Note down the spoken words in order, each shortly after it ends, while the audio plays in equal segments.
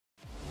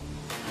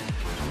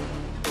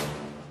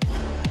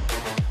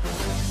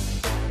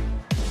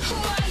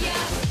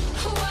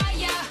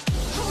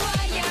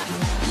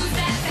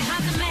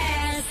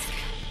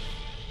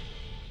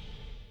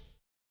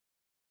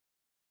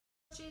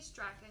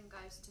George's dragon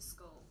goes to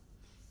school.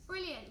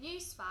 Brilliant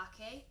news,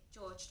 Sparky,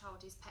 George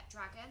told his pet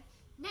dragon.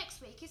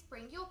 Next week is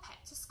Bring Your Pet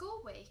to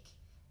School week.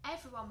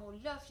 Everyone will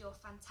love your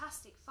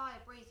fantastic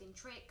fire-breathing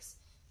tricks.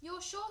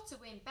 You're sure to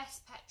win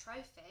Best Pet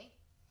Trophy.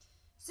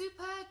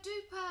 Super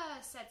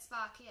duper, said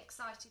Sparky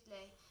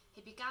excitedly.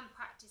 He began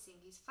practicing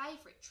his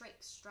favourite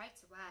tricks straight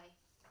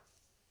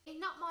away.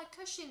 Not my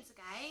cushions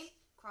again,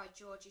 cried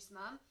George's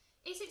mum.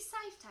 Is it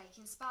safe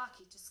taking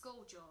Sparky to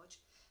school, George?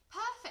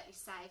 Perfectly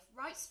safe,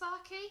 right,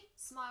 Sparky?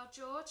 Smiled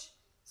George.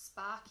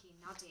 Sparky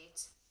nodded.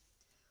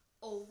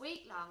 All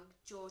week long,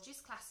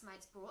 George's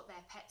classmates brought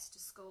their pets to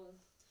school.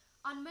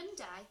 On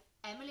Monday,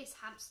 Emily's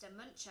hamster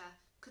Muncher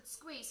could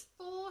squeeze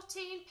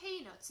 14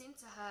 peanuts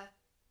into her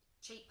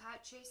cheek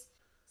pouches.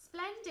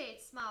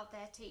 Splendid, smiled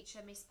their teacher,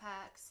 Miss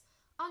Perks.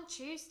 On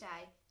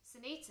Tuesday,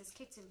 Sunita's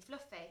kitten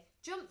Fluffy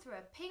jumped through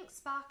a pink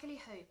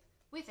sparkly hoop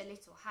with a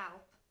little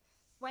help.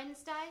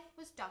 Wednesday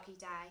was Doggy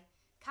Day.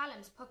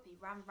 Callum's puppy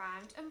ran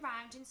round and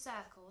round in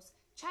circles,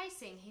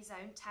 chasing his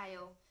own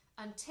tail,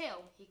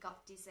 until he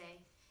got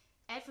dizzy.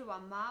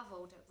 Everyone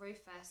marvelled at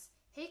Rufus.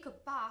 He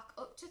could bark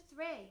up to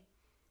 3.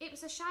 It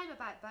was a shame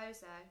about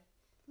Bozo.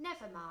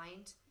 Never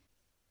mind.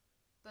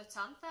 But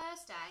on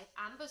Thursday,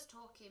 Amber's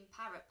talking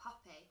parrot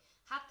Poppy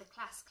had the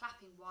class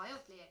clapping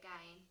wildly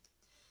again.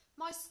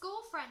 My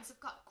school friends have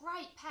got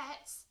great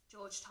pets,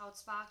 George told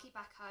Sparky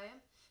back home,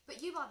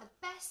 but you are the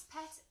best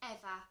pet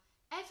ever.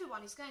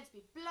 Everyone is going to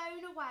be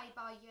blown away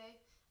by you,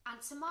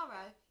 and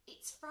tomorrow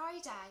it's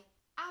Friday,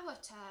 our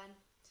turn.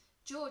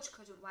 George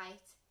couldn't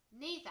wait.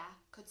 Neither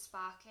could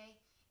Sparky.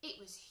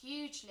 It was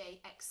hugely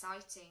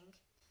exciting.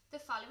 The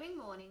following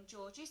morning,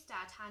 George's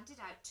dad handed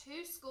out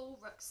 2 school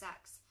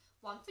rucksacks,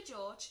 one for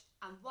George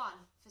and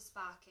one for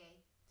Sparky.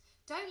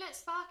 Don't let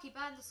Sparky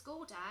burn the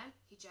school down,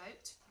 he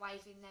joked,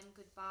 waving them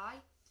goodbye.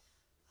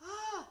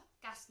 Oh,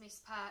 gasped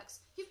Miss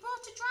Perks. You've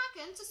brought a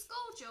dragon to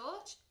school,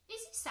 George.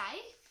 Is he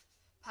safe?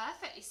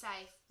 Perfectly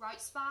safe, right,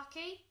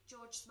 Sparky?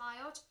 George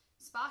smiled.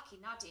 Sparky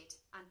nodded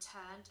and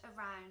turned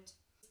around.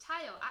 His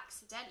tail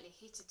accidentally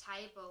hit a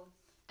table.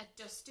 A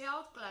dusty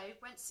old globe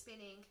went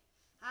spinning.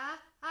 Ah,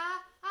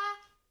 ah, ah,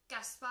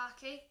 gasped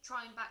Sparky,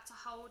 trying back to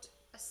hold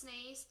a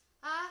sneeze.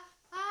 Ah,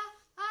 ah,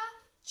 ah,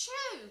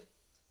 chew!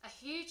 A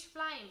huge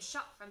flame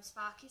shot from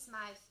Sparky's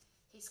mouth.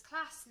 His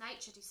class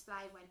nature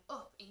display went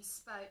up in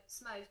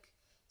smoke.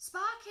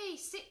 Sparky,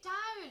 sit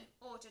down,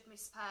 ordered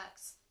Miss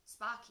Perks.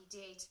 Sparky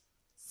did.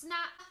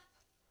 Snap!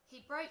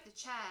 He broke the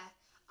chair.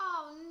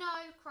 Oh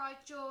no, cried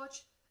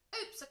George.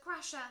 Oops, a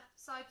crasher,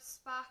 sighed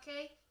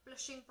Sparky,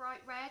 blushing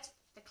bright red.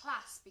 The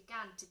class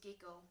began to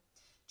giggle.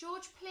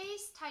 George,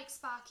 please take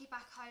Sparky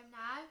back home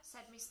now,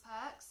 said Miss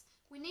Perks.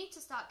 We need to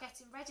start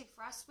getting ready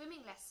for our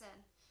swimming lesson.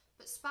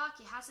 But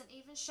Sparky hasn't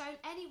even shown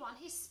anyone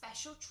his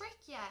special trick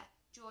yet,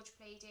 George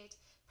pleaded.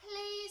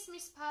 Please,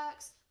 Miss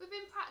Perks, we've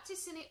been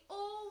practising it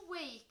all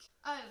week.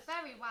 Oh,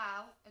 very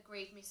well,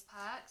 agreed Miss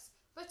Perks.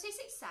 But is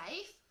it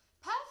safe?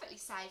 Perfectly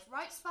safe,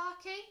 right,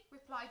 Sparky?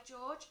 Replied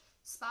George.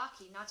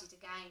 Sparky nodded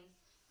again.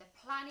 The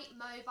Planet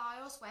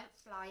Mobiles went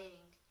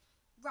flying.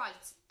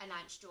 Right,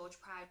 announced George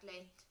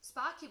proudly.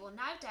 Sparky will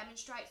now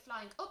demonstrate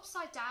flying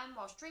upside down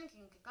whilst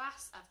drinking a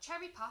glass of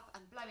cherry pop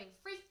and blowing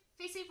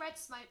fizzy red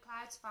smoke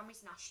clouds from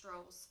his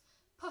nostrils.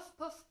 Puff,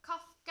 puff,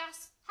 cough,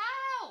 gasp,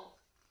 help!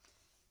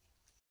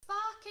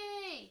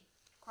 Sparky,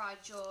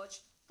 cried George.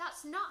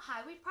 That's not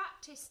how we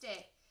practised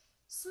it.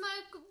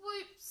 Smoke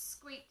whoops,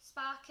 squeaked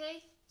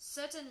Sparky.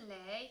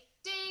 Suddenly,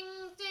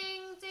 ding,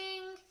 ding,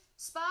 ding.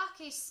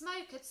 Sparky's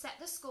smoke had set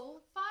the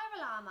school fire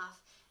alarm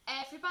off.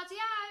 Everybody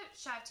out,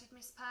 shouted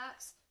Miss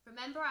Perks.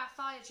 Remember our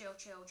fire drill,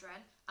 children,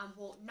 and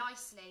walk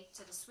nicely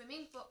to the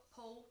swimming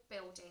pool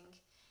building.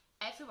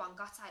 Everyone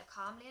got out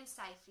calmly and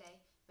safely,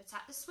 but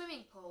at the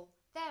swimming pool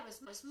there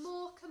was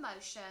more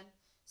commotion.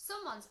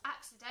 Someone's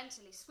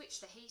accidentally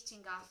switched the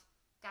heating off,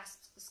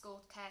 gasped the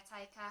school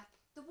caretaker.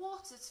 The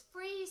water's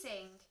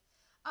freezing.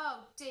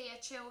 Oh dear,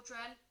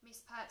 children,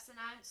 Miss Perks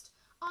announced.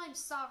 I'm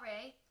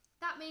sorry.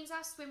 That means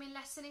our swimming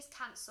lesson is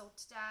cancelled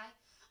today.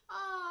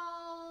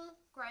 Oh,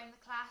 groaned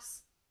the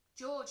class.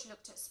 George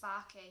looked at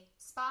Sparky.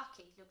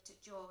 Sparky looked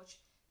at George.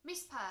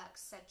 Miss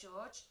Perks, said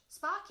George,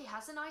 Sparky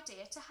has an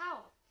idea to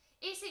help.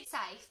 Is it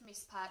safe?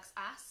 Miss Perks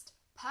asked.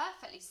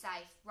 Perfectly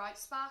safe, right,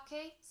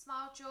 Sparky?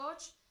 Smiled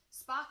George.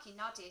 Sparky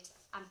nodded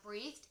and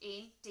breathed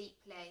in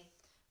deeply.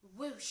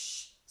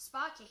 Whoosh!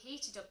 Sparky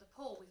heated up the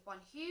pool with one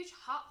huge,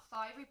 hot,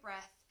 fiery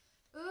breath.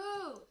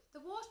 Ooh, the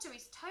water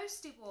is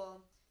toasty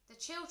warm. The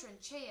children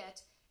cheered.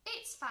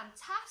 It's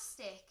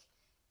fantastic!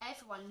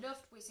 Everyone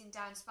loved whizzing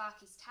down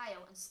Sparky's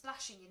tail and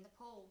splashing in the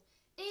pool.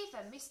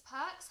 Even Miss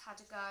Perks had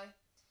a go.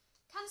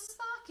 Can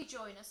Sparky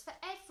join us for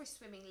every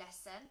swimming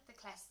lesson? The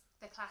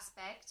class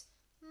begged.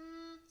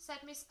 Said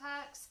Miss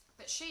Perks,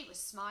 but she was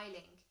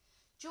smiling.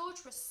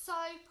 George was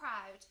so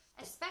proud,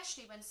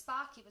 especially when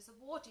Sparky was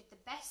awarded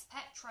the Best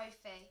Pet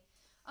Trophy.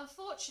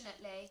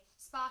 Unfortunately,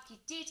 Sparky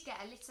did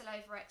get a little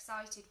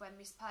overexcited when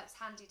Miss Perks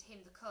handed him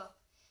the cup.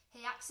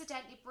 He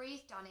accidentally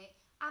breathed on it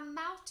and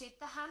melted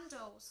the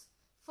handles.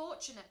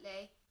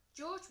 Fortunately,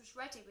 George was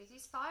ready with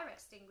his fire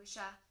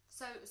extinguisher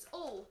So it was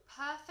all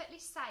perfectly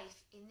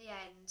safe in the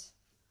end.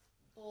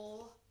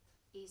 Or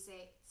is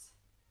it?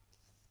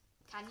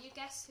 Can you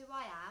guess who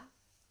I am?